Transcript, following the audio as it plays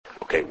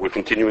Okay, we're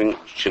continuing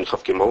Shin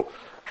Chaf Gimel,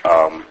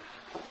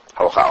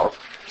 Halacha Aleph.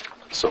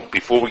 So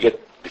before we get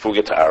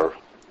to our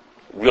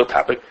real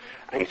topic,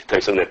 I need to tell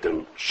you something that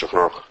the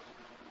Shulchan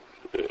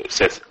Aruch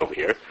says over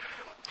here.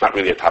 It's not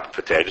really a topic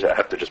for today. I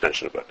have to just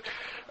mention it. But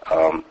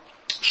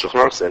Shulchan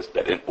Aruch says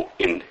that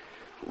in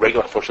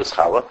regular Foshas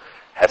Challah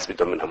has to be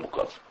done in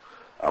Hamukav,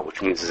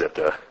 which means is that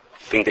the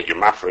thing that you're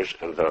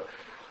mafresh and the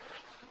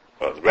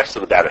rest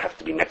of the batter have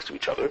to be next to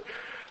each other.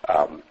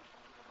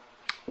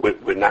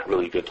 We're not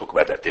really going to talk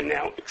about that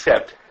now,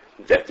 except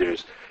that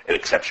there's an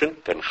exception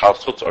that Chal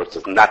Chutzar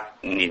does not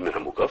need min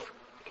Hamukav.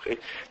 Okay,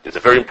 there's a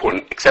very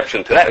important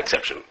exception to that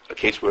exception, a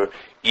case where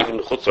even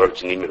the Chutzar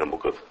does need min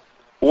Hamukav.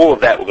 All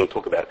of that we're going to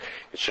talk about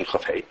in Shin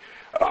Chaf Hei,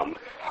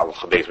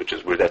 Halacha Beis, which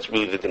is where that's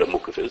really the din of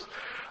Mukav is.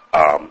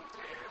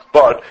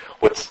 But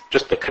what's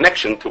just the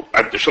connection to,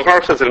 the Shulchan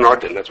Aruch says it in our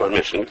din, that's why I'm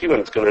mentioning it to you, and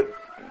it's going to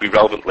be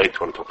relevant later to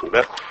what I'm talking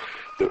about.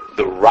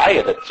 The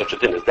raya that such a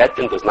din is, that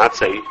din does not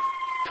say,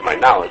 to my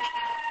knowledge,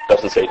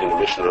 doesn't say it in the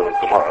Mishnah or in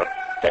Gemara,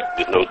 that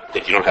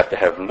you don't have to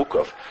have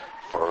Mukav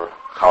for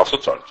Chal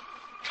Chutzar.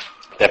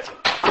 That's,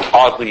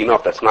 oddly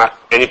enough, that's not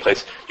any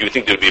place you would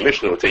think there would be a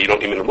Mishnah that would say you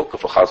don't need a Mukav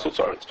for Chal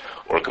Chutzar.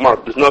 Or in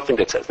Gemara, there's nothing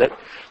that says that.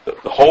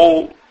 The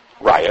whole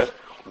raya,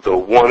 the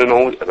one and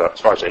only, as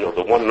far as I know,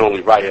 the one and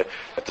only raya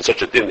that there's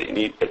such a din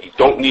that you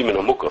don't need a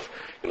Mukaf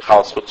in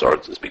Chal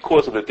Chutzar is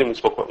because of the din we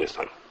spoke about this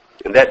time.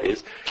 And that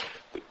is,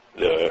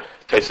 the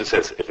Taisa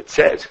says, if it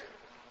says,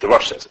 the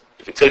Rosh says,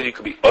 if it says you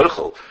could be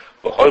Orchel,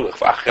 V'hoilech,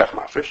 V'achkach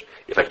Mafresh,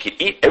 if I could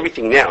eat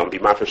everything now and be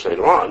Mafresh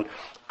later on,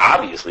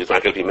 obviously it's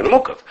not going to be min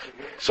Mukaf.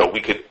 So we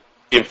could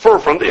infer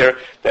from there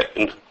that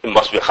it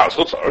must be a Chal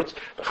Chutzar.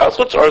 Chal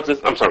Chutzar is,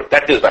 I'm sorry,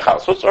 that is the Chal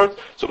Chutzar,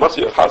 so it must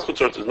be a Chal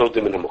Chutzar, there's no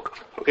din min Mukaf.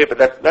 Okay, but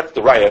that's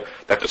the raya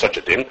that there's such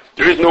a din.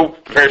 There is no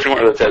version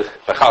where it says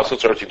the Chal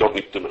Chutzar you don't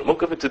need to do min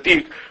Mukaf. It's a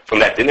dig from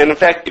that din. And in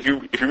fact, if you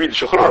read the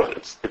Shulchan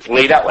Aruch, it's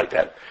laid out like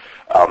that.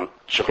 Shulchan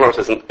Aruch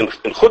says in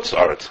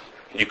Chutzar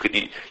you could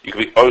be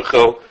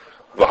Orchel,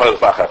 V'hoilech,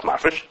 V'achkach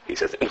Mafresh. He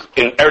says in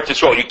Eretz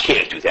Yisrael you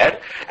can't do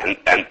that, and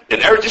in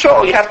Eretz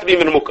Yisrael you have to be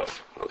min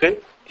Mukaf. Okay.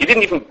 He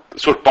didn't even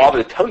sort of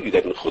bother to tell you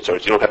that in Chutzar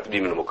you don't have to be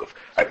min Mukaf.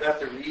 Is that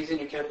the reason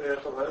you can't be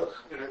Orchel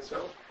in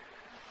itself?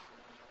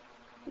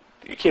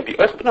 You can't be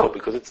no,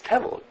 because it's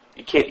tevel.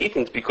 You can't eat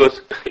things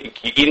because you're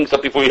eating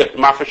stuff before you have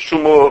mafresh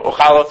shumo or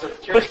challah.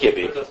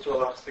 Put those two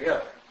halachas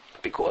together.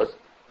 Because?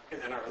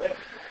 They're not related.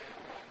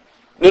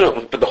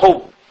 No, but the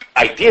whole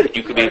idea that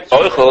you could be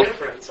oichel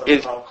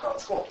is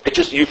it's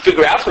just you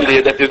figure out from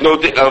there that there's no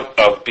din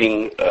of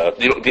being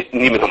you don't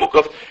need min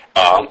hamukov,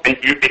 and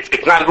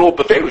it's not at all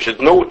beferish.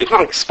 It's not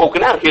like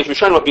spoken out. Here's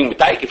Rishonim about being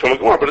medayik from a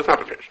gemara, but it's not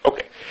beferish.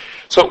 Okay,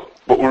 so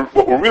what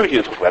we're really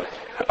here to talk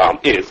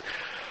about is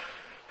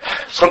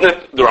something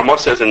that the Ramah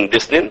says in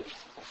this din,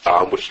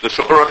 which the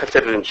Shulchan Aruch had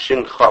said in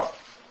Shin Chaf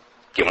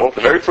Gimel,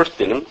 the very first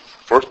din,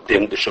 the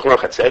Shulchan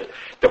Aruch had said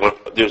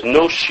that there's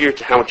no shear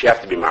to how much you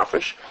have to be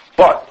mafresh,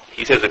 but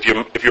he says if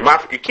you're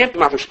mafresh, you can't be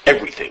mafresh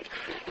everything.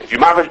 If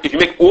you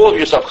make all of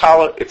yourself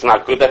challah, it's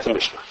not good. That's a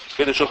Mishnah.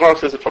 Okay, the Shulchan Aruch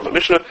says it from a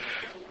Mishnah.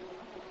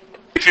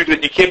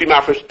 You can't be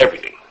mafresh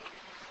everything.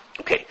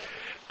 Okay,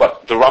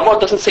 but the Ramah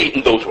doesn't say it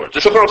in those words. The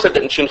Shulchan Aruch said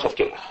that in Shin Chaf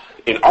Gimel.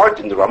 In our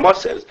din, the Ramah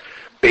says,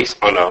 based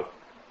on a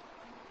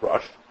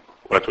Rosh,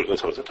 what I told you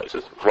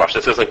Rosh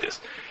that says like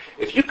this: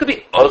 if you could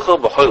be Orchel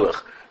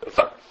V'hoilech,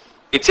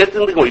 it says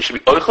in the Gemara you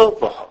should be Orchel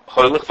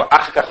V'hoilech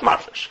V'achkach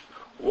Mafresh.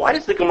 Why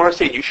does the Gemara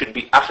say you should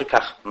be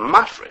Achkach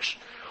Mafresh?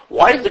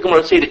 Why does the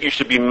Gemara say that you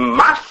should be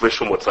Mafresh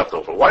from what's left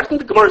over? Why doesn't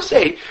the Gemara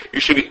say you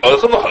should be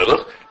Orchel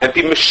V'hoilech and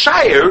be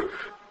Meshayir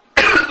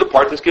the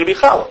part that's going to be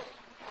Challah?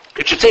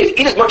 It should say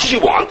eat as much as you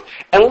want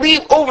and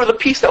leave over the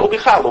piece that will be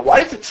Challah.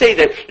 Why does it say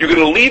that you're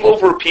going to leave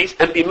over a piece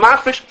and be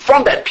Mafresh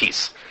from that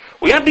piece?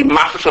 We don't be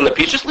mafresh on the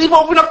piece, just leave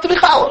over enough to be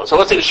challah. So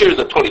let's say the share is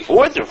the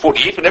 24th or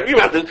 48th, whatever your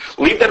amount is,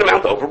 leave that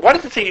amount over. Why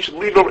does it say you should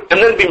leave it over and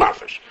then be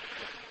mafresh?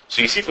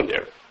 So you see from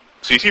there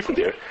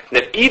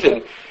that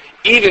even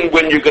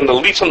when you're going to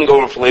leave something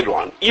over for later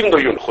on, even though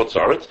you're in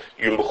Chutzar,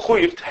 you're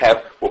mechuyev to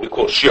have what we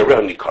call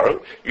shirah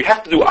nikara. You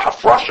have to do a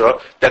hafrasha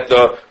that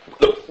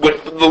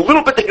with the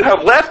little bit that you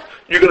have left,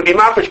 you're going to be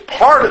mafresh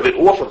part of it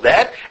off of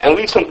that and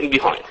leave something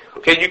behind.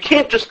 Okay, you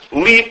can't just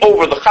leave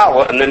over the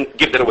challah and then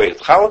give that away as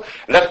challah,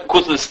 and that's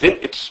because of the din.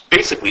 It's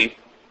basically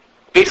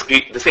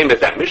the same as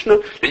that Mishnah,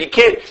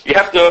 that you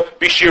have to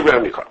be shir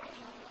around your car.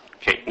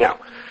 Okay, now.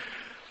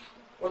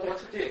 Well,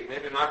 what's the deal?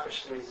 Maybe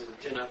mafresh means it's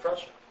a din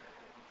hafrasha.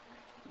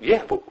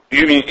 Yeah, but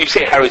you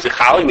say how is it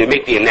challah, you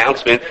make the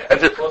announcement.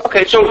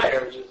 Okay, so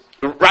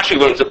Rashi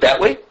learns it that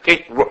way.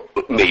 Okay,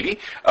 maybe.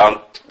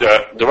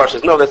 The Rosh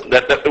says no.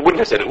 That it wouldn't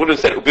have said it. It would have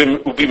said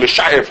it would be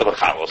meshayir for the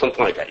challah or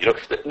something like that. You know,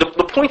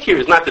 the point here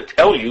is not to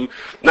tell you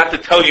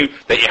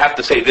that you have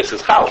to say this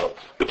is challah.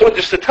 The point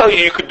is to tell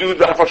you could do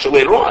the hafrasha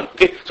later on.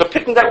 Okay, so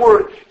picking that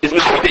word is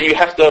that you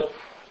have to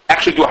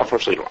actually do a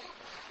hafrasha later on.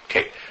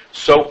 Okay,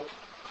 so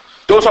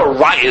those are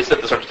rayas that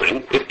there's such a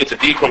thing. It's a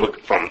dig from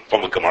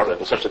a Gemara that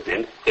there's such a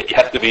thing that you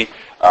have to be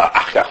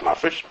achkach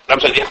mafresh. I'm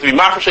sorry, you have to be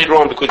mafresh later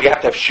on because you have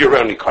to have shir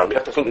around your car. You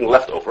have to have something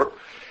left over.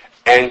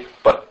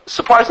 But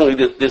surprisingly,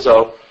 there's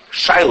a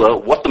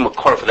shaila what the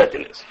makar for that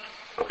din is.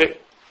 Okay?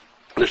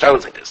 And the shaila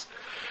is like this.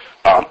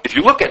 If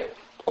you look at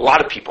a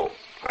lot of people,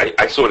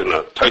 I saw it in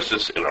a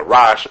Tosis, in a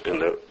Rash, in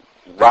the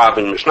Rav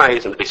and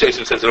Mishnayos, and the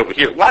Beisayis says it over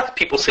here. Lots of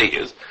people say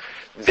is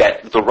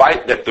that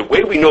the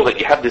way we know that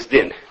you have this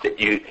din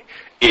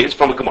is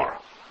from a Gemara.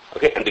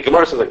 Okay, and the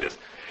Gemara says like this.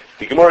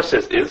 The Gemara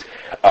says is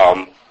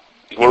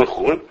Gemara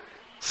Chulin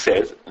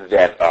says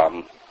that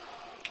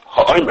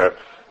ha'omer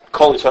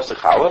kol yisas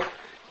chala.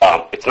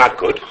 It's not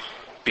good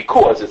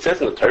because it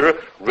says in the Torah,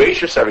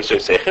 Reish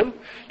Yisrael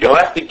you'll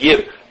have to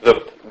give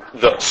the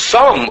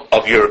sum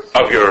of your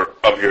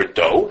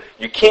dough.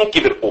 You can't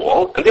give it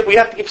all, and therefore you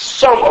have to give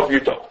some of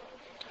your dough.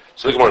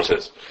 So the Gemara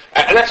says,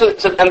 and that's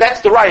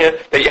the raya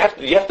that you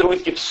have to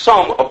always give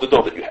some of the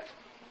dough that you have.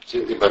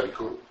 Same thing by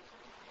Bikurim.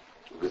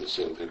 It'll be the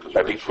same thing.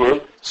 By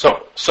Bikurim.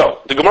 So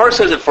the Gemara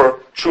says it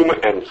for Truma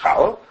and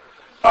Challah.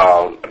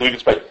 I believe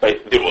it's by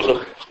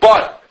also.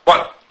 But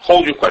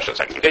hold your question a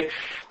second, okay?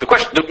 The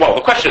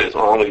question is,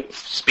 I'll only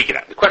speak it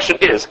out. The question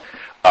is,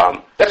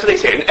 that's what they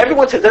say, and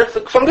everyone says that's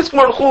from this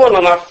Gemara Chulin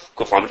and not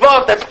Kufam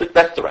Vav. That's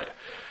the right.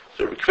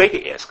 So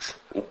Rikvega asks,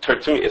 and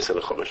Tertzumi is in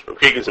the Chumash.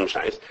 Rikvega's in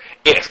Mishnayos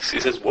asks. He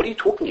says, "What are you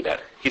talking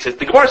about?" He says,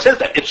 "The Gemara says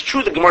that. It's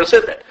true. The Gemara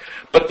says that,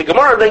 but the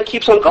Gemara then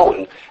keeps on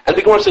going, and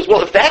the Gemara says, well,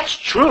 if that's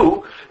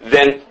true,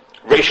 then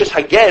Reishis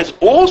Hagez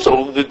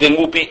also the din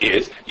will be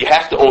is you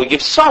have to only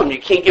give some. You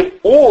can't give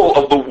all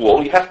of the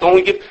wool. You have to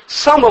only give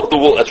some of the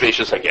wool as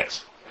Reishis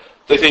Hagez."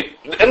 They say,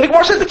 and the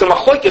Gemara says it's a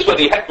machlokes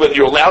whether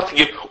you're allowed to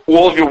give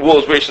all of your wool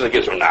as Reishis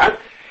Hagez or not.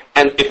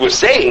 And if we're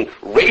saying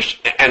Reish,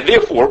 and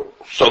therefore,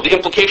 so the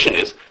implication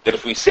is that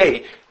if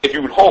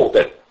you would hold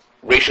that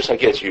Reishis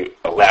Hagez you're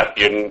allowed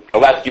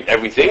to give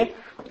everything,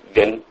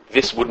 then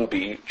this wouldn't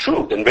be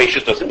true. Then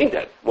Reishis doesn't mean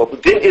that. Well, the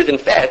din is in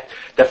fact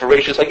that for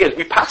Reishis Hagez,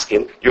 we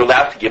paskin, you're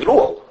allowed to give it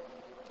all.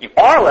 You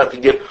are allowed to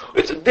give.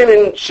 It's a din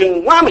in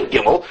Shin Lamed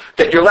Gimel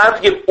that you're allowed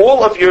to give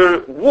all of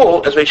your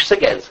wool as Reishis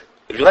Hagez.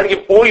 If you're allowed to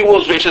give all your wool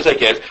as Reishis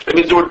Hagez, that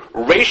means the word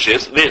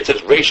Reishis, there it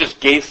says Reishis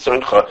Gez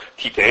Soncha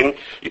Titain.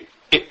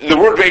 The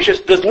word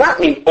Reishis does not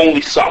mean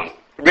only some.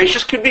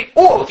 Reishis could be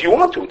all if you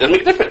want to. It doesn't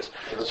make a difference.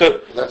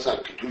 That's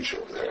not Kedusha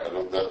over there.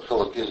 The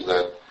Chiluk is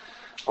that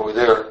over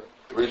there,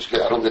 I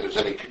don't think there's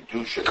any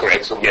Kedusha.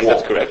 Correct. Yes,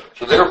 that's correct.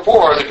 So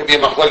therefore, there could be a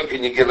machlok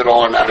and you give it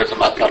all and there's a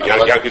matana.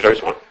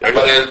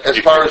 But as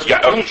far as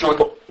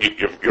Kedusha...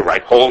 You're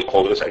right.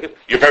 Hold it a second.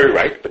 You're very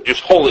right, but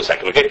just hold it a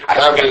second, okay?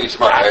 I'm really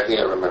smart. I think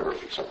I remember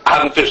something. I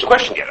haven't finished the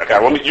question yet, okay?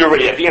 You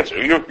already have the answer.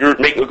 You're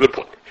making a good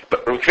point.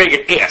 But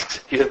Rikvega asks,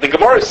 he says, the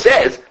Gemara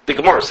says that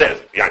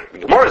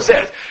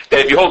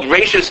if you hold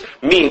Reishis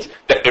means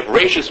that if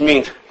Reishis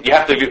means you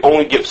have to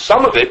only give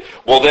some of it,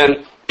 well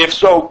then, if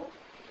so,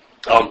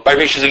 by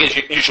Reishis again,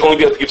 you should only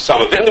be able to give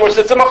some of it. And the Gemara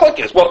says, it's a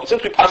machlokes. Well,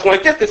 since we pass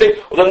like this, they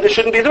say, well then this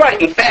shouldn't be the right.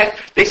 In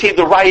fact, they say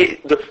the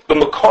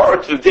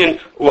makar to the din,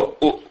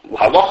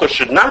 halacha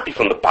should not be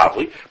from the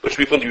Bavli, but should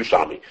be from the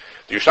Yerushalmi.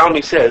 The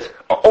Yerushalmi says,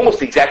 almost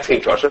the exact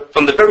same drasha,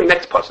 from the very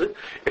next pasuk,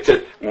 it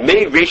says,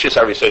 Mei Reishis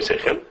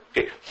Arisosechem,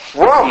 okay,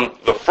 from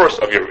the first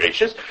of your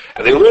Reishis,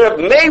 and they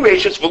learn Mei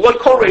Reishis, V'loi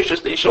Kol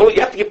Reishis, you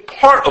have to give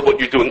part of what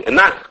you're doing, and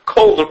not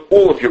all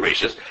of your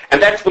Reishis,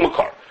 and that's the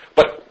makar.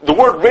 But the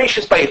word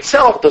Reishis by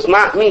itself does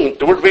not mean,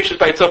 the word Reishis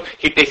by itself,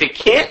 they say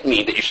can't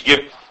mean that you should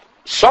give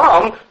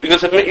some,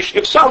 because if you should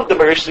give some, then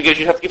by Reishis again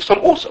you have to give some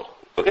also.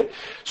 Okay?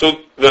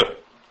 So the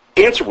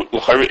answer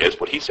is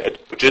what he said,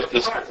 which is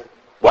this.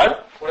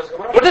 What?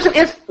 What does it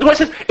is? It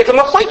says it's a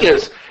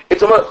machlokes.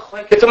 It's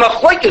a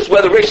machlokes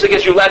whether Reishis again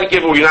you're allowed to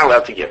give or you're not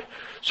allowed to give.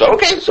 So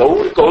okay,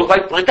 so it goes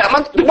like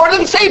that. The Gemara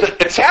doesn't say that.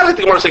 It sounds like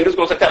the Gemara is saying this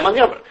goes like that.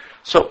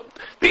 So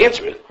the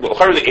answer is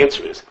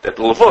that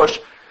the Lavush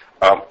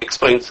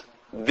explains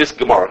this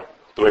Gemara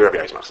the way Rabbi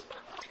Yisrael.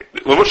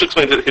 Lavush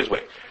explains it his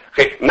way.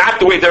 Okay, not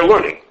the way they're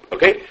learning.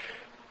 Okay,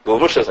 the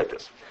Lavush says like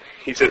this.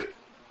 He says,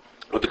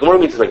 what the Gemara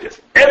means is like this.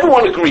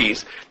 Everyone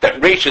agrees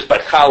that Reishis by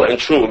Chala and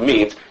Truma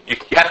means you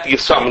have to give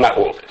some, not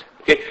all of it.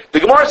 Okay, the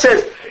Gemara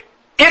says,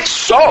 if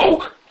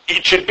so,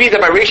 it should be that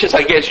by Reishis,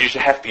 I guess you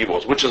should have to give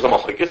all, which is the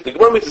machlokes. The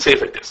Gemara means to say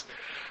it like this.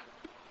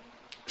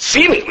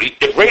 Seemingly,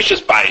 if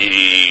Reishis by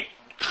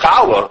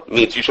Chala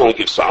means you should only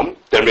give some,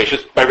 then by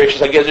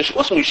Reishis, I guess you should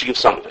also mean you should give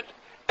some of it.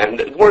 And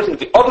the Gemara says,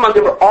 the other man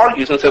never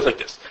argues and says like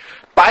this.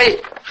 By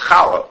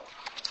Chala,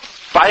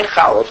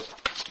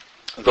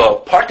 the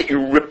part that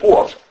you rip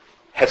off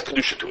has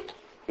Kedusha to it.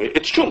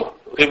 It's Truma.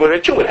 Okay, but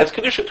it's Truma, it has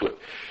Kedusha to it.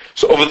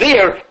 So over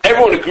there,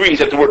 everyone agrees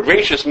that the word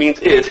Reishis means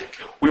is,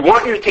 we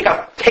want you to take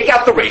out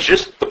the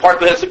Reishis, the part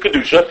that has the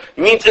Kedusha,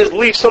 means is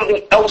leave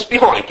something else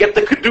behind. Get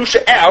the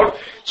Kedusha out,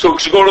 so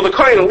it should go to the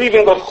Kohen, and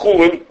leaving the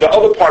Chulin, the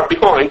other part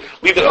behind,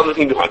 leave the other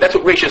thing behind. That's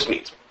what Reishis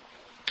means.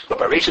 But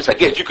by Reishis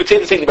Hagez, you could say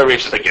the same thing by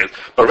Reishis Hagez,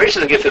 but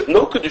Reishis Hagez has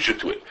no Kedusha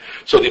to it.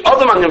 So the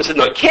other man said,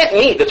 no, it can't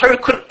mean, the Torah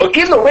could,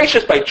 even though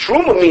Reishis by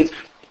Truma means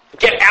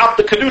get out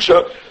the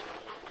Kedusha,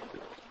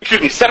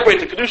 separate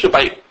the Kedusha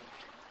by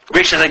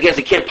Reishis Hagez,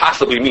 it can't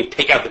possibly mean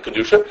take out the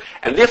Kedusha,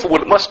 and therefore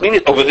what it must mean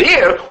is, over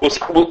there,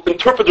 we'll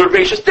interpret the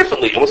Reishis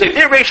differently, and we'll say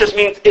their Reishis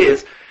means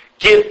is,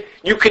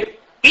 you could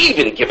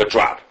even give a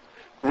drop.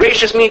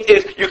 Ratius means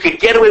is you can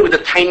get away with the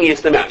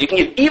tiniest amount. You can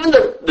give even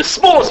the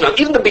smallest amount,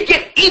 even the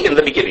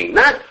beginning,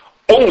 not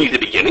only the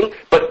beginning,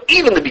 but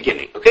even the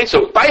beginning. Okay,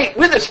 so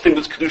with this thing,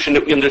 this kedusha,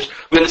 that we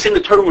understand the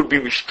Torah would be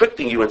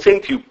restricting you and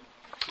saying to you,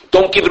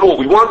 don't give it all.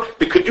 We want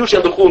the kedusha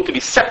and the chulin to be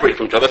separate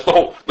from each other.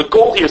 That's the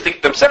goal here is to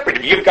keep them separate.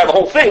 If you give a guy the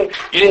whole thing,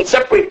 you didn't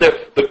separate the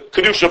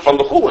kedusha from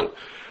the chulin.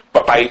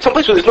 But by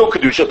someplace where there's no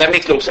kedusha, that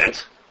makes no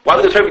sense. Why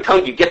would the Torah be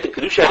telling you get the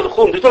kedusha out of the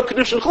chulin? There's no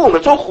kedusha and chulin.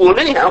 It's all chulin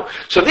anyhow.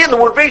 So there, the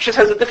word rachis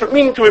has a different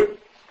meaning to it.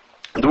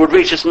 And the word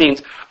rachis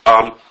means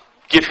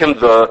give him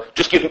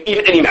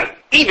even any amount.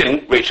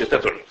 Even rachis.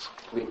 That's what it means.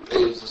 I mean,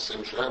 pay is the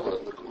same shaila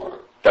in the Gemara.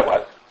 That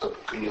what?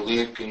 Can you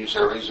leave? Can you say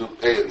rezu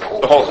pay in the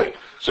whole thing?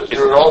 So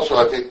there also,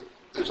 I think,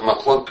 there's a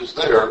machlokes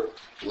there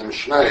in the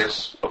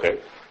Mishnayos. Okay.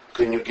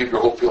 Can you give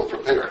your whole field for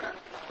pay or not?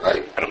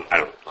 Right? I don't.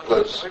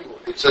 Because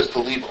it says to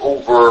leave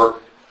over.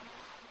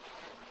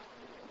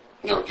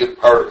 Get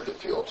part of the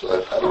field.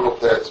 So I don't know if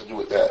that has to do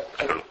with that.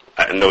 I don't know.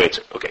 I have no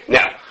answer. Okay.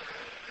 Now,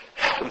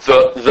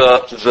 so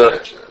let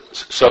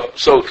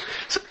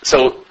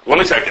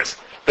me start this.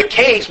 The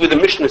case where the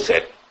Mishnah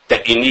said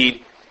that you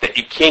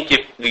can't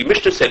give. The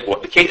Mishnah said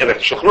what the case that the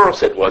Shulchan Aruch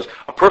said was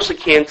a person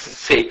can't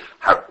say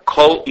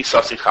kol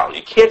isas chal.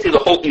 You can't say the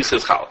whole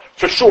isas chal.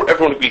 For sure,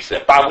 everyone agrees to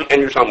that. Bavli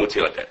and Yerushalmi would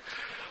say like that.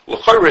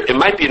 It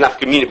might be enough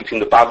community between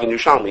the Bavli and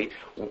Yerushalmi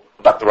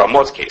about the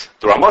Ramah's case.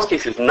 The Ramah's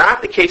case is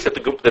not the case that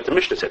the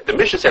Mishnah said. The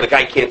Mishnah said a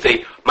guy can't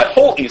say my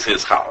whole isas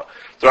is chal.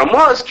 The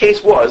Ramah's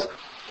case was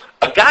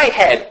a guy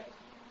had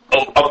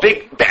a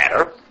big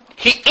batter.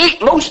 He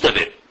ate most of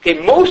it. Okay,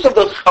 most of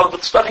the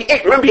stuff he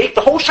ate. Remember, he ate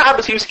the whole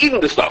Shabbos. He was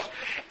eating the stuff.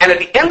 And at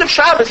the end of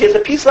Shabbos, he has a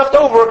piece left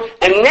over,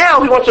 and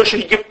now he wants to know,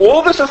 should he give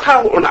all this as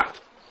challah or not?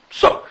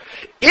 So,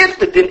 if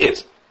the din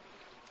is,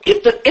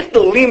 if the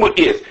limud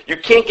is, you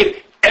can't give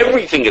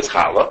everything as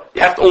challah,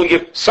 you have to only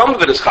give some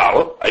of it as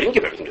challah. I didn't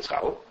give everything as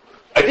challah.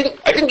 I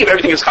didn't give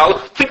everything as challah.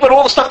 Think about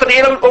all the stuff that I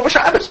ate over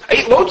Shabbos. I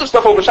ate loads of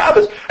stuff over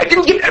Shabbos. I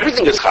didn't give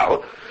everything as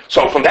challah.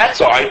 So from that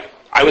side,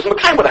 I was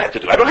Makai what I had to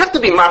do. I don't have to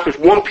be mafresh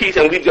one piece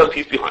and leave the other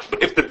piece behind.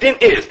 But if the din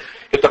is,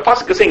 if the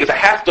pasuk is saying is I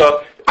have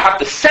to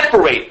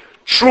separate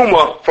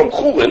truma from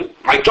chulin,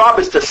 my job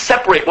is to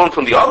separate one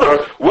from the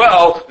other,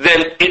 well,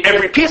 then in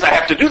every piece I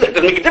have to do that. It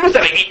doesn't make a difference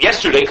that I ate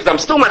yesterday, because I'm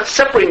still not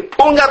separating,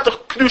 pulling out the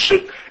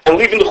kedusha and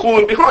leaving the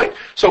chulin behind.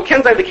 So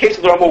Kenzai, the case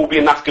of the Ramah will be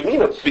a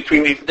nafkamina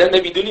between these. Then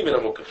maybe you do leave it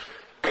on mukaf.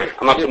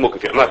 I'm not doing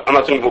mukaf here. I'm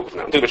not doing mukaf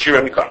now. I'm doing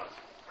Shira Mikar.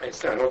 I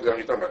understand. I know what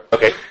you're talking about.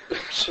 Okay.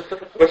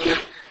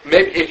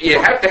 Maybe if you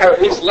have to have a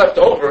piece left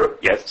over,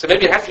 yes. So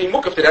maybe it has to be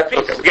mukaf to that piece.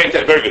 Okay, we're getting to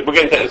that. Very good. We're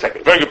getting to that in a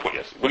second. Very good point,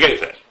 yes. We're getting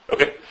to that.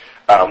 Okay.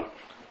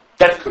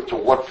 That's to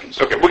what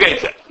piece? Okay, we're getting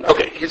to that.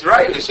 Okay. He's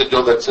right. He said,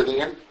 no, that's sitting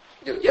in?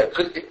 Yeah,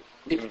 because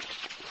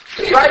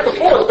it's right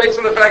before, based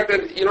on the fact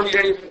that you don't need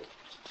anything.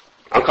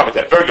 I'm coming to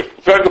that. Very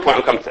good point.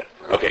 I'm coming to that.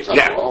 Okay,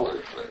 now. Right.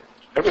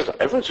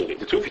 Everyone's doing it.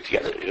 The two of you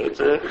together.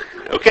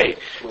 Okay.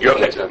 You're up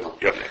next.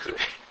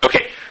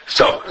 Okay.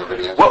 So,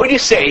 what would you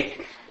say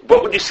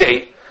about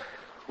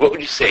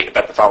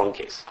the following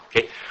case?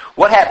 Okay.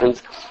 What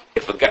happens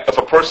if a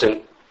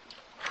person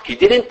he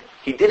didn't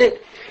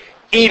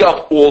eat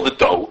up all the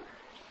dough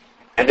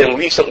and then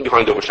leave something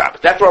behind over Shabbos?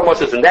 That's what Ramah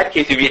says. In that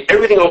case, if you eat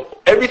everything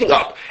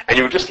up and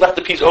you just left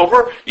the piece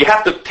over, you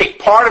have to take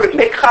part of it,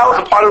 make challah,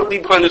 and part of it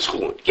leave behind the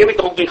schooling. You can't make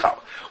the whole thing challah.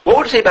 What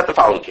would you say about the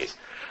following case?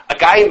 A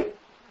guy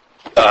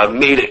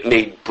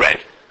made bread,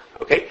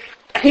 okay,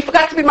 and he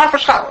forgot to be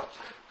mafresh challah.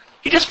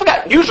 He just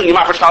forgot. Usually you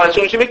mafresh challah as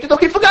soon as you make the dough.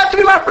 He forgot to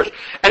be mafresh,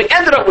 and he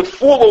ended up with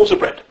 4 loaves of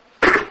bread.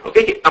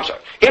 Okay, I'm sorry.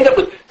 He ended up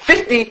with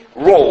 50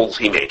 rolls.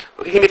 He made.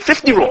 Okay, he made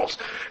 50 rolls,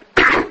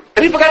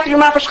 and he forgot to be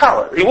mafresh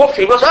challah. He walked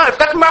in. He goes, I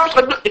forgot to be mafresh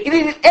challah. He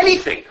didn't eat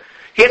anything.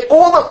 He had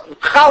all the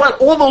challah,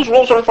 all those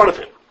rolls are in front of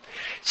him.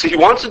 So he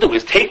wants to do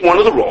is take one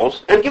of the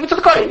rolls and give it to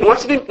the kohen. He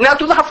wants to now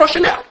do the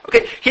hafrasha now.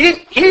 Okay, he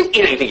didn't eat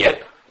anything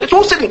yet. It's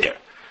all sitting there.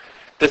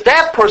 Does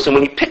that person,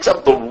 when he picks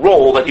up the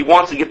roll that he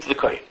wants to give to the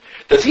kohen,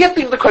 does he have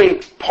to give the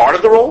kohen part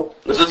of the roll?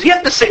 Does he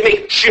have to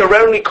make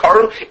shi'areni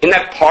karim in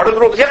that part of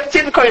the roll? Does he have to say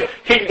to the kohen,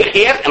 here you get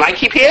half and I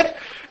keep half?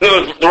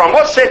 No, the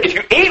Ramah said if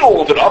you ate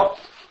all of it up,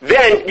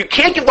 then you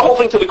can't give the whole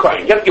thing to the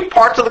kohen. You have to give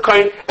part to the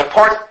kohen and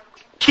part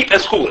keep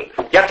as chulin.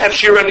 You have to have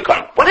shi'areni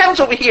karim. What happens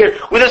over here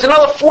where there's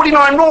another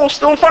 49 rolls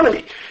still in front of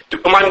me?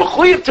 Am I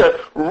mechuyev to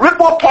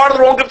rip off part of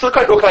the roll and give it to the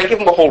kohen, or can I give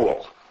him the whole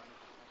roll?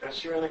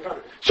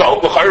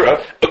 So,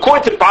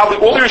 according to Bavli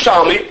or the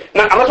Yerushalmi,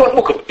 I'm not talking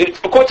about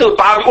Mukaf, according to the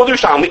Bavli or the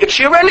Yerushalmi, it's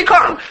Shireni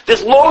Karim.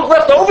 There's loads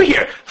left over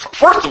here.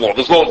 First of all,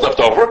 there's loads left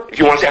over, if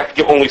you want to have to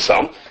give only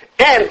some.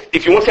 And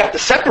if you want to have to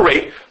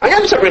separate, I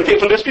have to separate and take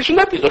from this piece from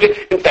that piece,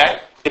 okay? In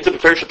fact, it's a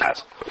Beferish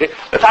Taz, okay?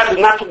 The Taz is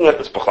not talking about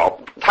this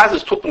Bechal. The Taz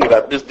is talking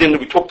about this din that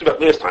we talked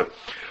about last time.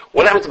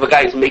 What happens if a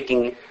guy is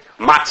making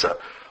matzah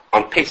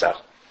on Pesach,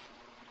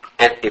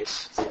 and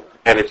it's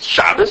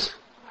Shabbos,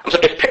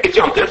 it's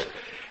Yom Tov,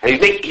 and he's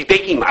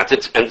baking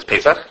matzah, and it's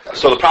Pesach.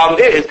 So the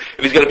problem is, if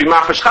he's going to be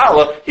mafresh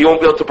challah, he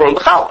won't be able to burn the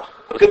challah.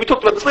 Okay, we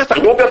talked about this last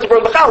time. He won't be able to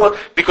burn the challah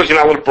because you're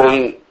not going to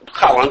burn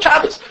challah on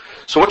Shabbos.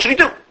 So what should he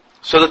do?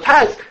 So the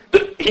Taz,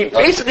 he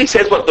basically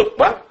says what?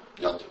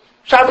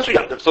 Shabbos or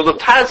Yom Tov. So the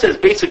Taz says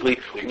basically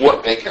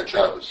what. Make on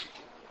Shabbos.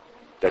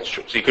 That's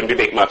true. So you couldn't be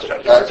making matzah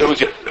Shabbos. So it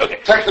was okay.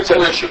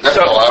 Technical issue. That's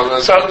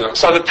all.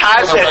 So the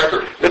Taz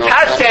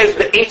says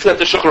the eighth that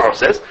the Shulchan Aruch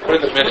says. Put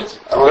in the minutes.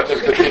 I want to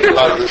think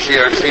about the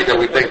CRC that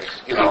we think,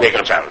 Make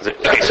on Shabbos.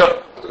 Okay,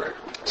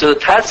 so the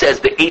Taz says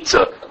the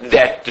eitzah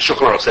that the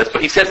Shulchan Aruch says,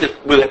 but he says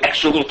it with an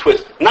extra little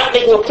twist, not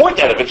making a point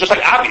out of it, just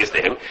like obvious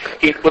to him.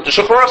 What the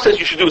Shulchan Aruch says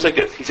you should do is like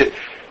this. He said,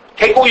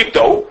 take all your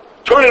dough,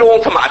 turn it all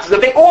into matzahs,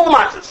 and make all the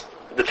matzahs.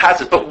 The Taz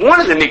says, but one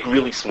of them make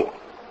really small.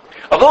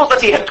 Of those,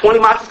 let's say you have 20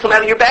 matzahs come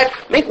out of your bag,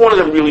 make one of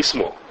them really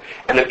small.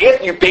 And then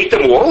after you bake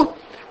them all,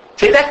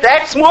 say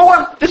that small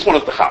one, this one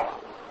is the challah.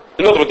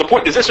 In other words, the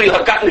point is this, so you'll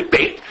have gotten it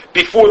baked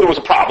before there was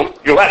a problem.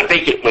 You're allowed to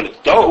bake it when it's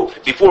dough.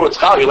 Before it's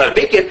challah, you're allowed to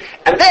bake it.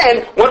 And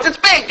then, once it's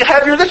baked, you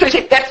have your this way, you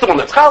say, that's the one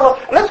that's challah.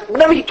 And that's,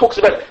 whenever he talks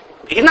about,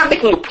 he's not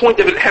making a point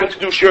of it having to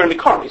do share in the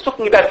car. He's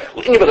talking about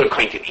any other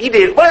kind can eat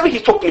it, whatever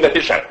he's talking about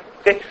this share.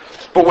 Okay?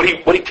 But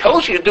what he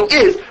tells you to do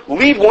is,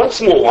 leave one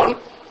small one.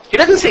 He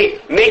doesn't say,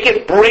 make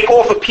it break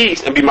off a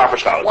piece and be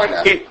mafresh challah. Why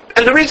not?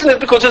 And the reason is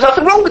because there's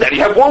nothing wrong with that. You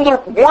have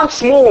one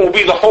small one will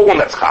be the whole one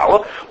that's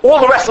challah. All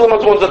the rest of them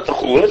are the ones that's the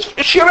chulin.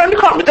 It's share in the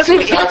car. It doesn't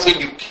even... He's not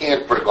saying you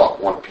can't break off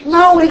one piece.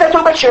 No, he's not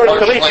talking about sharing the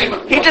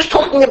car. He's just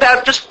talking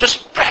about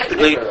just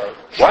practically...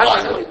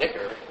 What?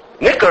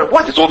 Nicker?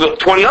 What? There's all the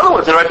 20 other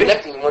ones that are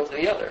connecting one to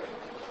the other.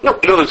 No,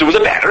 in other words, there was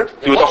a batter.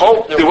 There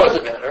was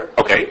a batter.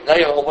 Okay. Now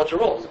you have a whole bunch of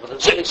rolls.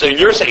 So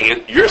you're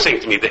saying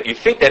to me that you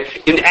think that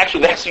in the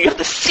actual you have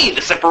to see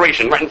the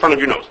separation right in front of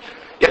your nose.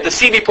 You have to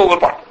see me pull it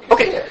apart.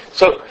 Okay. Yeah.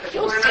 So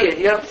you don't see it.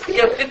 You have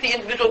 50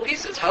 individual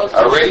pieces. How is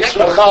Already it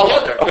connected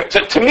together? okay.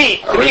 So to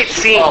me it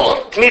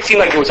seemed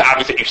like it was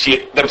obvious that you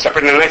see them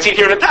separated, and I see it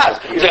here in the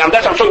Taz. You're saying,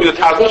 that's I'm showing you the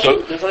Taz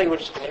also. There's nothing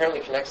which inherently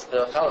connects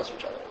the challahs to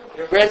each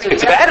other. Granted,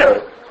 It's a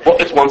batter. Well,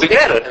 it's one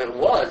together. It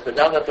was, but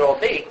now that they're all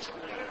baked.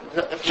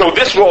 So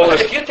this roll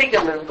is... If you take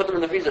them and put them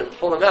in the freezer and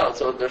pull them out,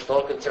 so they're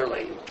still concerned,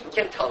 like, you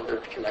can't tell them they're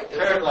connected.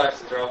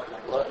 Glasses are all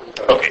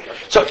connected. Okay.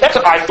 So that's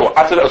what I thought.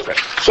 I thought that was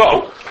correct.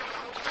 So,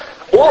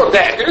 all of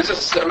that... There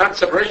is a amount of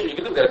separation you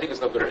can do that. I think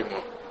it's not good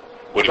anymore.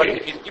 What do you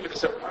Like mean? if you give it a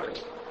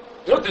separate...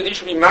 You know, they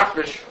should be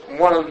mafresh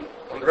one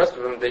on the rest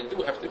of them. They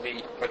do have to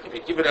be, like if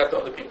you give it out to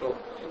other people,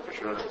 for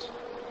sure it's...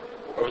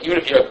 Or even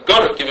if you're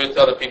gonna give it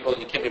to other people,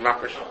 you can't be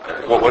mafresh.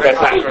 Well,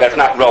 that's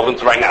not relevant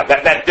to right now.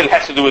 That then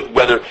has to do with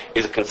whether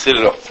is it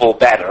considered a full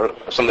batter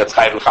or something that's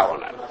chayiv and challah or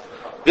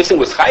not. This thing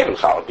was chayiv and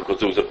challah because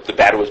the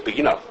batter was big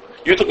enough.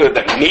 You're talking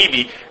about that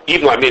maybe,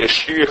 even though I made a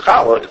shir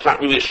challah, it's not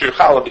really a shir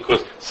challah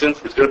because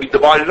since it's going to be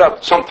divided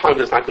up,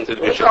 sometimes it's not considered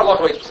to be a shir.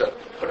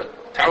 Put a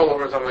towel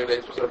over or something like that.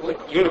 It's supposed to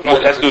like uniform.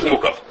 No, that's to do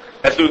with mukaf.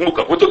 That's to do with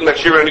mukaf. We're talking about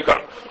shir and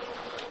nikar.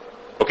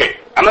 Okay,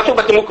 I'm not talking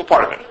about the mukaf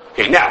part of it.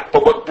 Okay, now,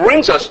 but what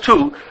brings us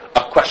to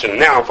a question.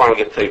 Now I'm finally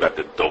going to tell you about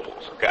the dough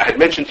balls. Okay, I had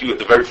mentioned to you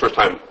the very first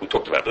time we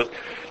talked about this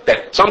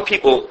that some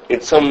people in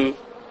some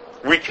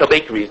retail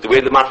bakeries, the way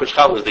the mafresh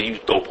challah is, they use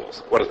dough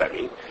balls. What does that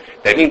mean?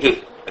 That means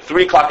that at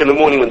 3 o'clock in the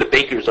morning when the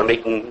bakers are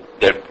making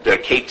their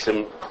cakes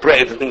and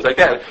breads and things like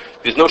that,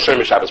 there's no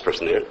Shomer Shabbos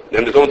person there.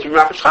 Then they're going through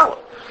mafresh challah.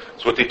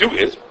 So what they do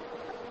is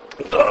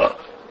the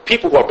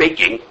people who are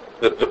baking.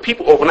 The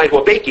people overnight who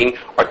are baking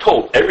are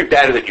told, every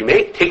batter that you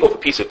make, take off a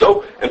piece of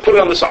dough and put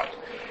it on the side.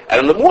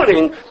 And in the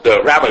morning,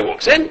 the rabbi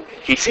walks in,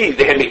 he sees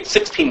they had made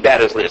 16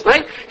 batters last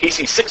night, he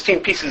sees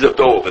 16 pieces of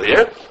dough over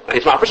there, and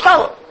he's mafresh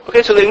challah.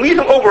 Okay, so they leave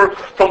him over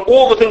from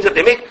all the things that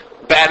they make,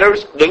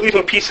 batters, they leave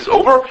him pieces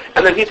over,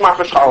 and then he's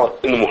mafresh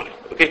challah in the morning.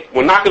 Okay,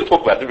 we're not going to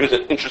talk about it. There is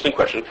an interesting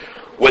question,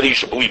 whether you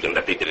should believe them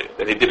that they did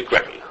it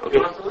correctly. Okay?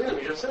 You don't have to believe them,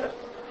 you just said.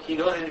 He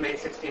knows that he made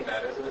 16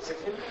 batters, and the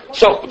 16...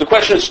 So the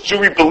question is, do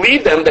we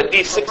believe them that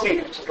these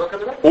 16... Just look at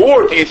the record.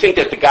 Or do you think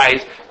that the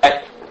guys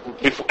at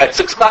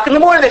 6 o'clock in the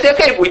morning, they say,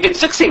 okay, we did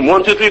 16.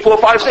 1, 2, 3, 4,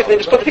 5, 6. They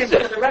just put the pieces Look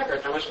in. at the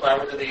record. How much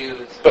flour did they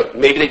use? But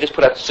maybe they just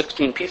put out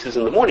 16 pieces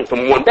in the morning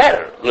from one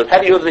batter. How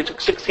do you know that they took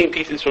 16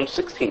 pieces from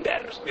 16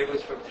 batters? Maybe it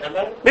was from 10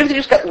 batters? Maybe they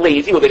just got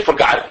lazy or they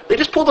forgot. They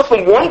just pulled off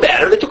from one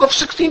batter. They took off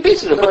 16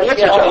 pieces and put the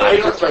extra Yeah, on.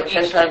 it's like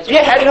 10 times.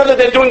 Yeah, how do you know that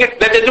they're doing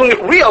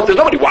it real? There's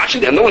nobody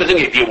watching them. No one has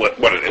any idea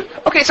what it is.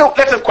 Okay, so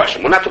that's the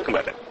question. We're not talking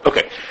about that.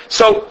 Okay,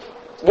 so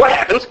what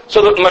happens?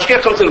 So the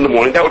mashgiach comes in the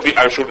morning. That would be,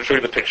 I should show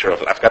you the picture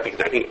of it. I forgot the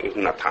exact, I think it was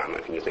not Tom,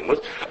 I think his name was.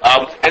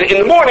 And in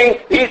the morning,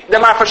 the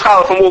mafresh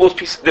challah from all those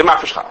pieces, the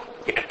mafresh challah.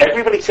 Okay, and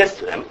everybody says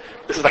to them,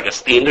 this is like a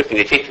standard thing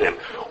they say to them,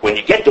 when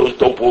you get those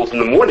dough balls in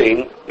the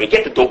morning,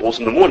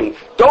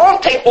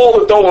 don't take all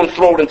the dough and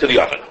throw it into the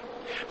oven.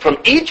 From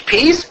each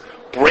piece,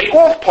 break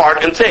off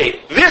part and say,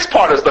 this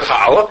part is the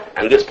challah,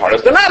 and this part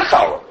is the not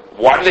challah.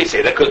 Why do they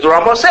say that? Because the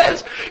Rambam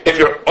says, if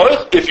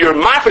you're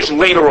mafresh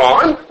later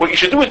on, what you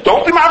should do is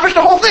don't be mafresh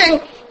the whole thing.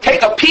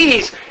 Take a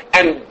piece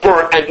and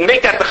burn and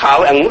make that the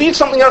challah and leave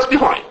something else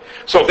behind.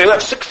 So if they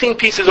left 16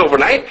 pieces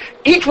overnight,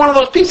 each one of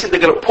those pieces they're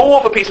going to pull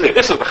off a piece and say,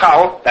 this is the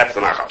challah, that's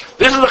the not challah.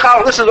 This is the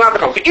challah, this is not the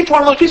challah. For each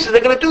one of those pieces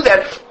they're going to do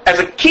that as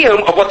a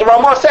kiyum of what the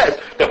Rambam says.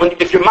 That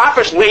if you're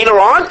mafresh later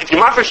on, if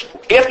you're mafresh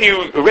after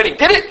you already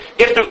did it,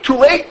 after too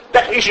late,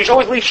 that you should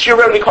always leave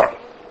shir in the car.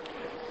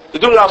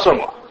 They're doing it also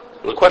more.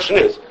 The question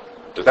is,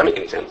 does that make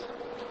any sense?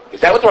 Is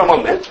that what the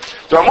Ramah meant?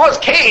 The Ramah's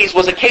case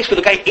was a case where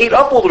the guy ate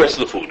up all the rest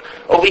of the food.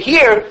 Over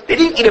here, they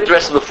didn't eat up the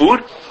rest of the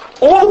food.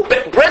 All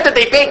the bread that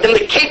they baked and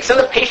the cakes and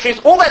the pastries,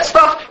 all that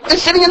stuff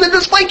is sitting in the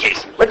display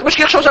case. When the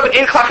Mashiach shows up at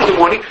 8 o'clock in the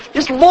morning,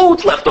 there's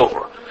loads left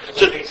over.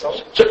 So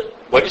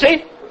what do you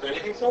say? Was there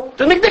anything sold?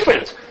 Doesn't make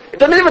difference. It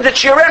doesn't make difference that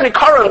Shirah and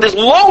Karan, there's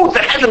loads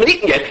that hasn't been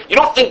eaten yet. You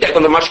don't think that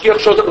when the Mashiach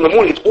shows up in the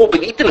morning, it's all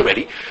been eaten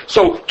already.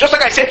 So, just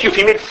like I said to you, if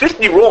he made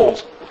 50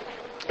 rolls,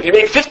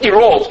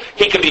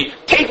 he could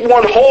take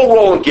one whole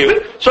roll and give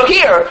it. So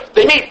here,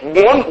 they made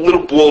one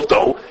little ball of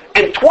dough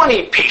and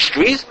 20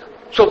 pastries.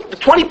 So the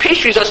 20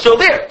 pastries are still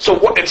there. So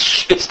it's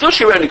still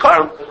Shirah and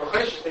Karan.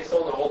 They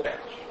sold the whole batch.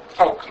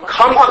 Oh,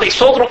 come on, they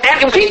sold it,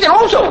 and it was eaten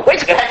also. Wait a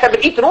second, it had to have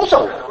been eaten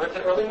also. I went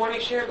to early morning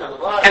share,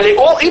 and they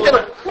all eat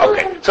them.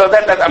 Okay, so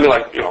that I mean,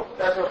 like, you know.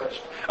 That's rubbish.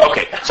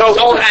 Okay, so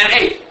Sold and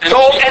ate.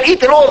 Sold and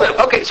eaten all of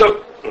them. Okay,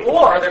 so.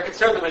 Or they're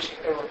concerned that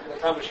the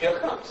time Mashiach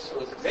comes. So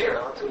it's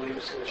zero until he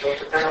was going to show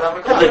up at 10,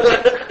 11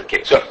 o'clock.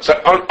 Okay, so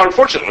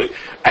unfortunately,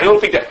 I don't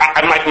think that,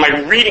 my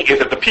reading is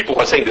that the people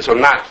who are saying this are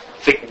not,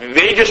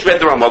 they just read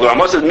the Ramah. The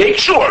Ramah says, make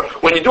sure,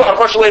 when you do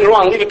Hafashah later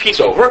on, leave a piece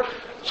over.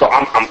 So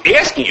I'm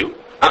asking you,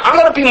 I'm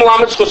going to be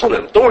Melamed Zchus on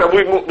them. Don't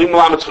worry, we'll be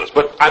Melamed Zchus.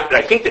 But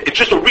I think that it's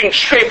just a reading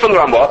straight from the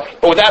Ramah,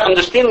 but without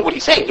understanding what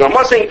he's saying. The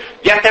Ramah is saying,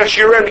 you have to have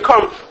Shirah and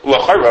Bikarim,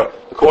 L'chayra.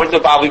 According to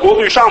the Bavli, all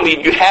the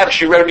Yerushalmi, you have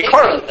Shirah and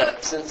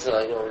Bikarim. Since,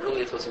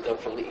 really it wasn't done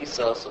from the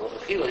Isa, so the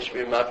Chila should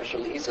be mafish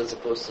from the Isa as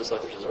opposed to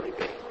something which is already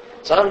baked.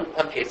 So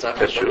I'm Pesach,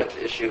 I don't have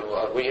the issue.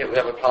 We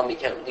have a problem, you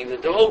can't leave the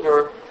dough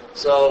over,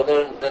 so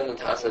then the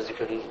Taz says you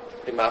couldn't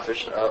be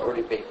mafish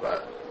already baked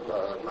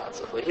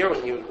matzah. But here,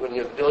 when you have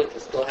the ability to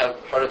still have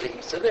part of the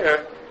Isa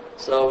there,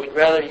 so we'd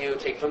rather you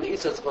take from the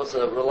Isa as opposed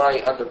to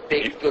relying on the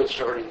baked goods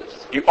to already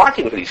this. You are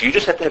taking from these. You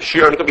just have to have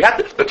Shirah and Bikarim. You have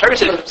to. The Torah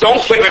said,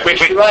 don't, wait.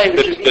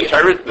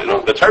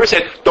 The Torah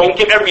said, don't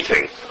give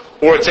everything.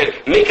 Or it said,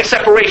 make a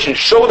separation.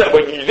 Show that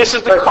this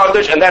is the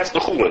Kaddish and that's the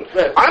Chulin.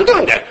 Right. I'm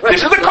doing that. Right.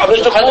 This is the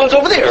Kaddish, the Chulin's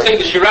over there. You're saying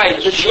the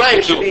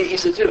Shirayim should be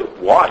Isa too.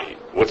 Why?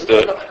 What's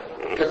the...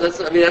 Because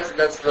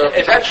that's the...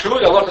 If that's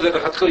true, Allah said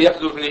that you have to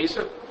do it from the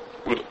Isa.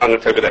 I'm going to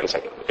tell you that in a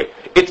second. Okay.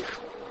 It's...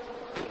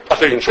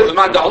 The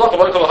Magen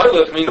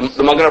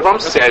Avraham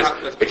says,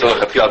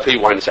 I'll tell you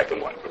why in a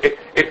second why. Okay?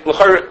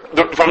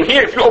 From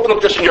here, if you open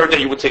up just in your day,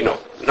 you would say no.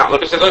 Not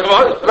look,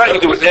 right,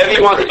 you do whatever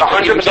you want,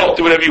 100%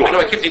 do whatever you want. I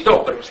know, I keep the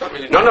dough, but it's not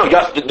really... No,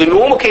 the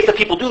normal case that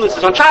people do this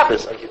is on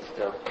Shabbos.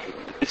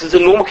 This is the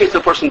normal case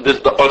the person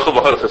does the Oichel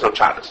V'Hoilach is on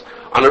Shabbos.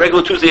 On a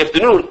regular Tuesday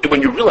afternoon,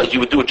 when you realize you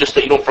would do it just so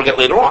you don't forget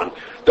later on.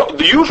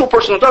 The usual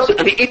person who does it,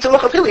 and he eats a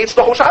lechatchila, he eats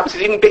the whole Shabbos,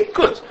 he's eating baked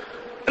goods.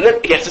 And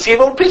then he has to see a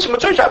little piece from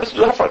Matzah Shabbos to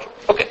do Hafashah.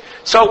 Okay,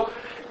 so,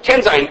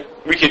 Ken Zayin,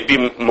 we could be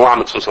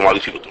Melamed Zchus and a lot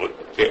of these people do it.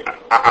 Okay?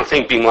 I'm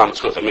saying being Melamed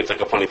Zchus, I mean, it's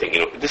like a funny thing,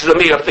 This is a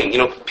made-up thing,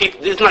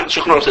 People, this is not,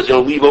 Shulchan Aruch says,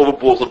 leave over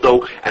balls of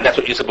dough, and that's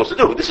what you're supposed to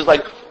do. This is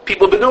like,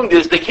 people have been doing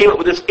this, they came up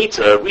with this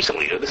eitzah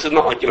recently. This is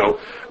not like,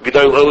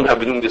 Gedolei Olim have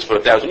been doing this for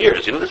 1,000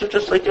 years. This is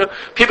just like,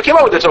 people came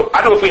up with it, so I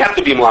don't know if we have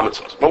to be Melamed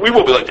Zchus, but we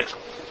will be like this.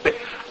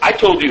 I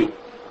told you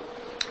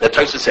that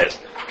Taisa says,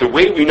 the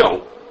way we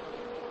know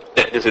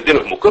that there's a din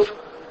of Mukaf,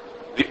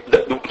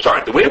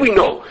 the way we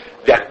know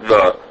that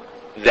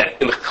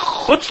in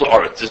Chutz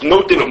La'aretz there's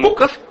no din of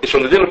Mukaf is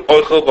from the din of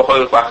Oichel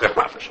V'Hoilach V'Achach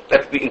Mafish.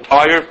 That's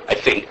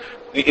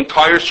the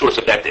entire source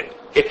of that din.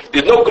 Okay?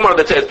 There's no Gemara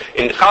that says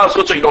in Chalas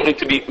Chutzah you don't need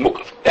to be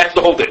Mukaf. That's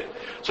the whole din.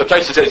 So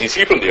Taisa says you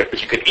see from there,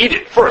 if you could eat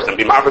it first and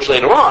be Mafish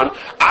later on,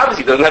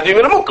 obviously it doesn't have to be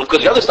in a Mukaf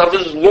because the other stuff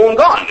is long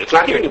gone. It's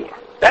not here anymore.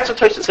 That's what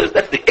Taisa says.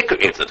 That's the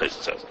Ikar answer that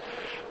Taisa says.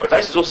 But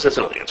Taisa also says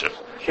another answer.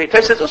 Okay,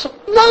 Taisa says also,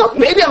 no,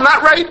 maybe I'm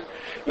not right.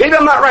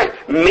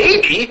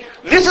 Maybe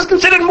this is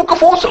considered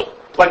mukaf also.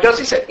 Like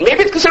Yossi said,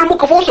 maybe it's considered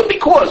mukaf also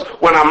because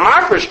when I'm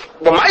marfish,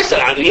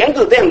 at the end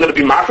of the day I'm going to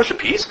be marfish a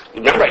piece.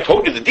 Remember I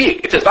told you the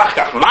dig. It says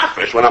vachkach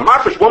marfish. When I'm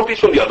marfish one piece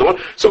from the other one,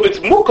 so it's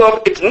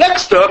mukaf. It's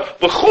next to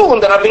the chulin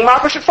that I'm being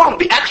marfish it from.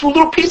 The actual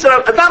little piece that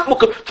I'm not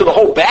mukaf to the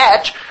whole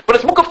batch, but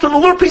it's mukaf to the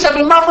little piece I'm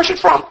being marfish it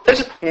from.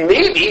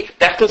 Maybe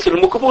that's considered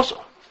mukaf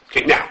also.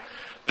 Okay, now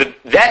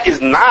that is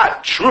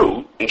not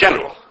true in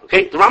general.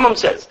 Okay, the Rambam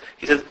says,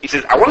 he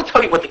says, I want to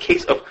tell you what the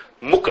case of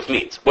mukaf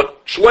means.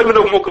 What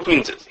shloimeno mukaf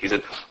means is, he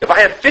said, if I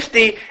have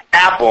 50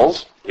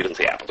 apples, he didn't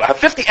say apples, I have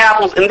 50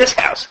 apples in this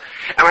house,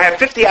 and I have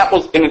 50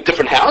 apples in a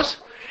different house,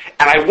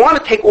 and I want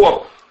to take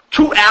off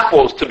 2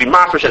 apples to be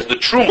mafresh as the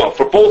truma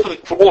for all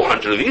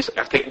 100 of these, I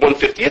have to take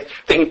 1/50th,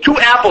 taking 2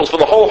 apples for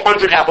the whole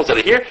 100 apples that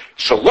are here,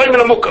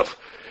 shloimeno mukaf.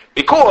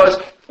 Because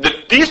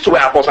these 2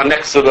 apples are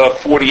next to the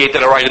 48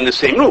 that are right in the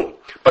same room,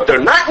 but they're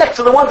not next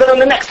to the ones that are in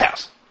the next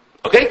house.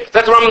 Okay?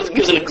 That's why Rambam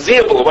gives an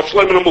example of what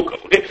Shloim and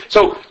Mukaf. Okay?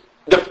 So,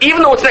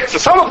 even though it's next to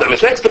some of them,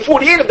 it's next to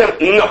 48 of them,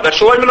 no, that's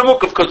Shloim and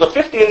Mukaf, because the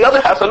 50 in the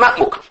other house are not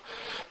Mukaf.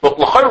 But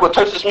L'chayr, what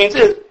Tosfos means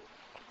is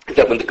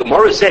that when the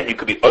Gemara said you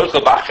could be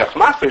Oichel V'Achach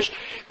Mafish,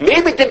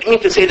 maybe it didn't mean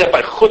to say that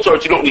by Chutz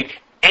La'aretz you don't need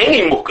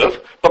any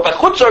Mukaf, but by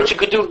Chutz La'aretz you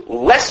could do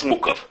less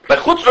Mukaf. By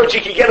Chutz La'aretz you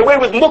can get away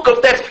with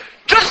Mukaf that's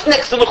just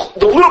next to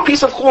the little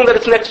piece of chulin that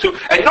it's next to,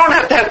 and you don't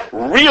have to have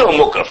real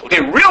mukaf.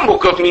 Okay, real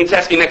mukaf means it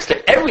has to be next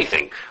to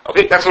everything.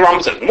 Okay, that's what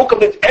Rambam says.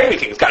 Mukaf means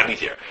everything has got to be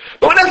there.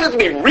 But when it doesn't have to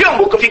be real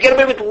mukaf, you get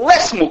away with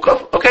less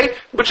mukaf, okay,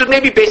 which is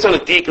maybe based on the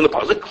dik and the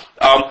pasuk.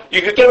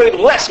 You could get away with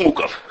less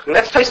mukaf. And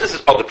that's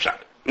Taisus' other pshat.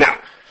 Now,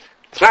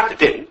 it's not the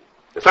din.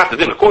 It's not the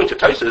din. According to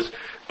Taisus,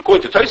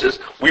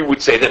 we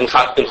would say that in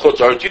Chutz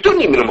La'aretz you do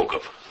need minimum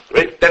mukaf.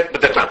 Right? But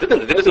that's not the din.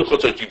 The din is in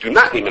Chutz La'aretz you do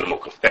not need minimum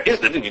mukaf. That is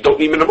the din. You don't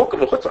need minimum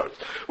mukaf in Chutz La'aretz.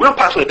 We don't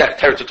pass on that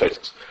teretz of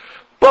Taisus.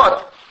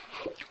 But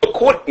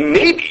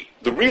maybe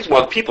the reason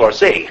why people are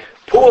saying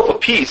pull off a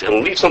piece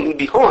and leave something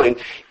behind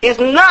is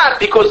not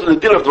because of the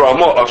din of the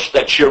Ramah of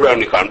that Shira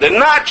and Nikarim. They're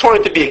not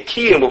trying to be a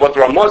kiyum of what the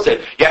Ramah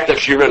said. You have to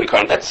have Shira and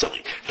Nikarim. That's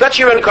silly. If that's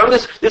Shira and Nikarim,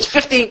 there's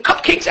 50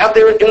 cupcakes out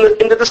there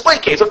in the display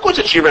case. Of course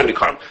it's Shira and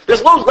Nikarim.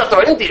 There's loads left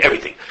over. I didn't eat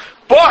everything.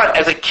 But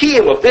as a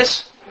kiyum of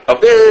this,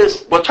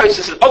 what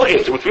Taisus says, other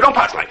answer, which we don't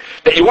pass like,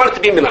 that you want it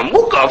to be min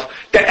mukaf,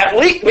 that at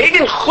least, maybe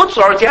in Chutz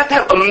La'aretz, you have to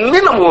have a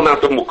minimal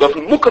amount of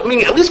mukaf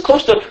meaning at least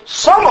close to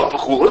some of the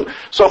chulin.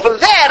 So for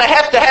that, I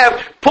have to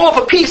pull off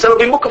a piece that'll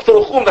be mukaf to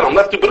the chulin that I'm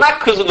left to, but not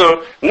because I'm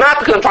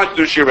trying to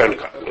do shir and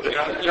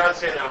You're not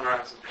saying that,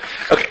 right?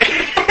 Okay.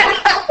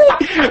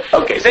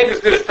 Okay. Saying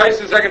this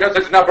Taisus second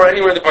Taisus is not brought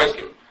anywhere in the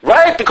Paiskim.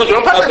 Right, because we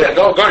don't pass it.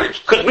 No garnish.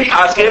 Because we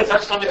pass it.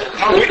 Because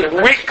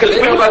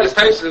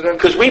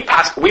we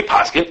pass it. We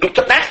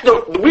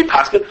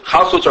pass it.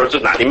 Household service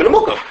is not even a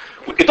mukaf.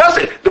 It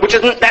doesn't. Which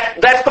is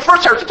that's the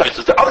first teretz of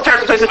Taisus. The other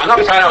teretz of Taisus. I'm not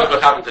finding out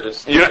what happened to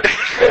this.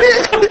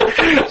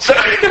 So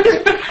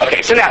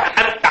now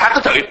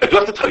I do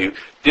have to tell you.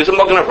 There's a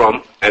Magen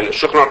Avram and a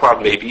Shulchan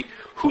Aruch maybe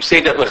who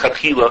say that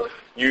lechatchila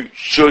you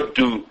should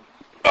do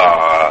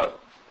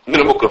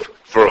minimum mukaf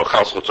for a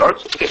household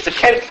charge. Okay, so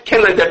can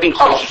that being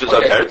choshesh is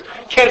our parents?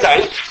 Can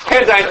that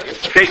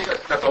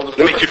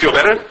make you feel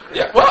better?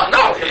 Yeah. Well,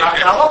 no.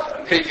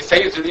 You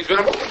say it's these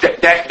minimum. No,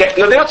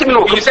 they don't say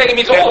minimum. You say it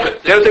means all of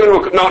it. They don't say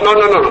minimum.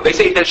 No. They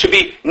say that should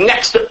be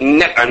next to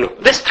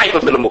this type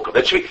of minimum.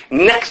 That should be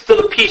next to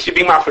the piece you're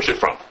being mafresh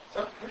from.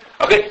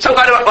 Okay, some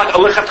kind of like a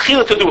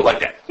lechatchila to do it like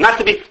that. Not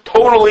to be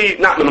totally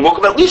not minimum,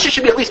 but at least it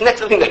should be at least next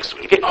to the thing next to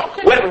it. Okay?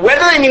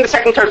 Whether they mean the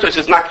second term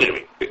is not clear to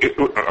me.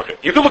 Okay,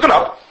 you can look it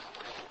up.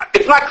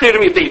 It's not clear to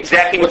me if they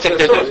exactly what they're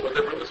doing.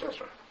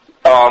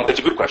 It's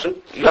a good question.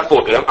 You have to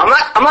look at them.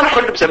 I'm not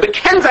 100%, but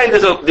Ken Zayin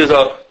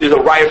there's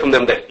a riot from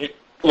them that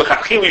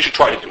lechatchila you should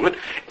try to do it,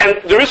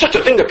 and there is such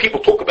a thing that people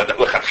talk about that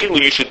lechatchila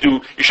you should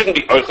do. You shouldn't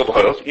be oichel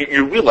b'chayos.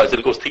 You realize that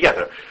it goes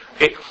together.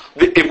 Okay,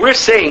 if we're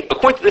saying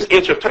according to this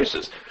answer of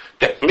Taisus,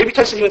 that maybe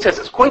Taisus even says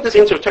this, according to this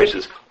answer of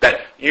Taisus,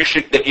 that you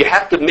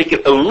have to make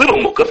it a little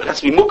mukaf. It has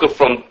to be mukaf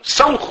from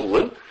some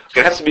chulin.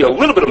 It has to be a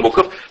little bit of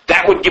mukaf.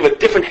 That would give a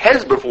different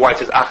hezber for why it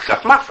says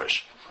achach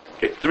mafresh.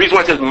 Okay? The reason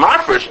why it says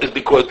mafresh is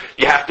because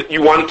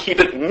you want to keep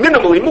it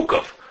minimally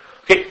mukaf.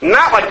 Okay?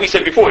 Not like we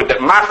said before, that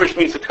mafresh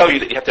means to tell you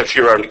that you have to have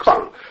shira and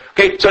nikarim.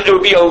 Okay? So it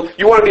would be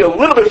you want to be a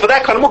little bit for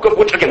that kind of mukaf,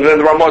 which again, then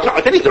the Ramah is not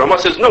like that either. The Ramah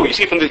says no, you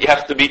see from that you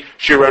have to be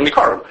shira and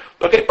nikarim.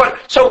 Okay? But,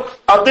 so,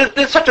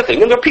 there's such a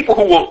thing, and there are people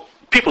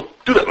people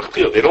do that.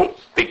 They don't.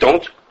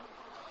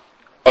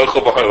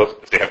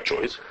 If they have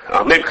choice,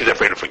 maybe because they're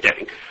afraid of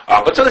forgetting.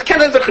 But so the Ken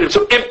is a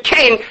so if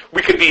Cain,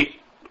 we could be.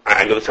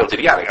 I know this sounds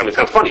idiotic. I mean, it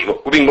sounds funny.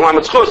 We're being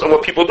malamed chos on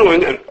what people are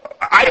doing, and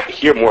I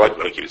hear more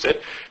like you said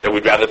that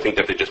we'd rather think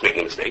that they're just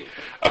making a mistake.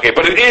 Okay,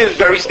 but it is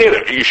very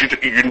standard. You should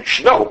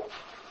know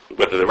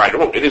whether they're right or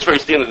wrong. It is very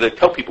standard to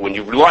tell people when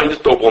you rely on this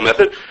dope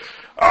method,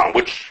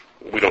 which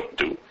we don't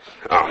do.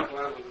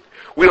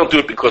 We don't do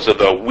it because of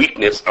the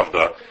weakness of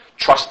the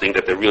trusting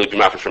that they're really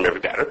being offered from every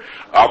batter.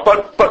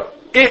 But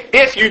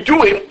if you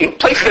do it in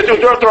places that do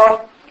it, there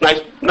are nice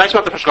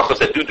amount of hashgachas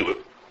that do it.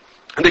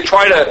 And they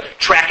try to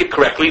track it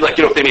correctly, like,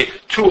 if they made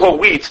 2 whole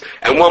wheats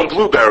and 1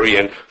 blueberry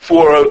and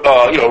 4,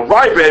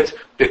 rye breads,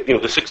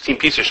 the 16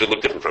 pieces should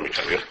look different from each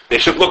other. They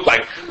should look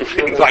like,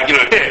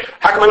 hey,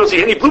 how come I don't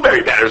see any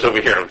blueberry batters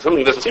over here?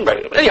 Something doesn't seem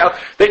right. But anyhow,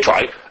 they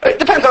try. It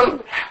depends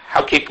on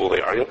how capable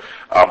they are,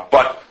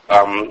 But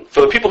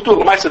for the people who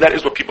do it, that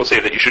is what people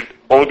say, that you should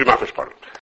only be mafresh part of it.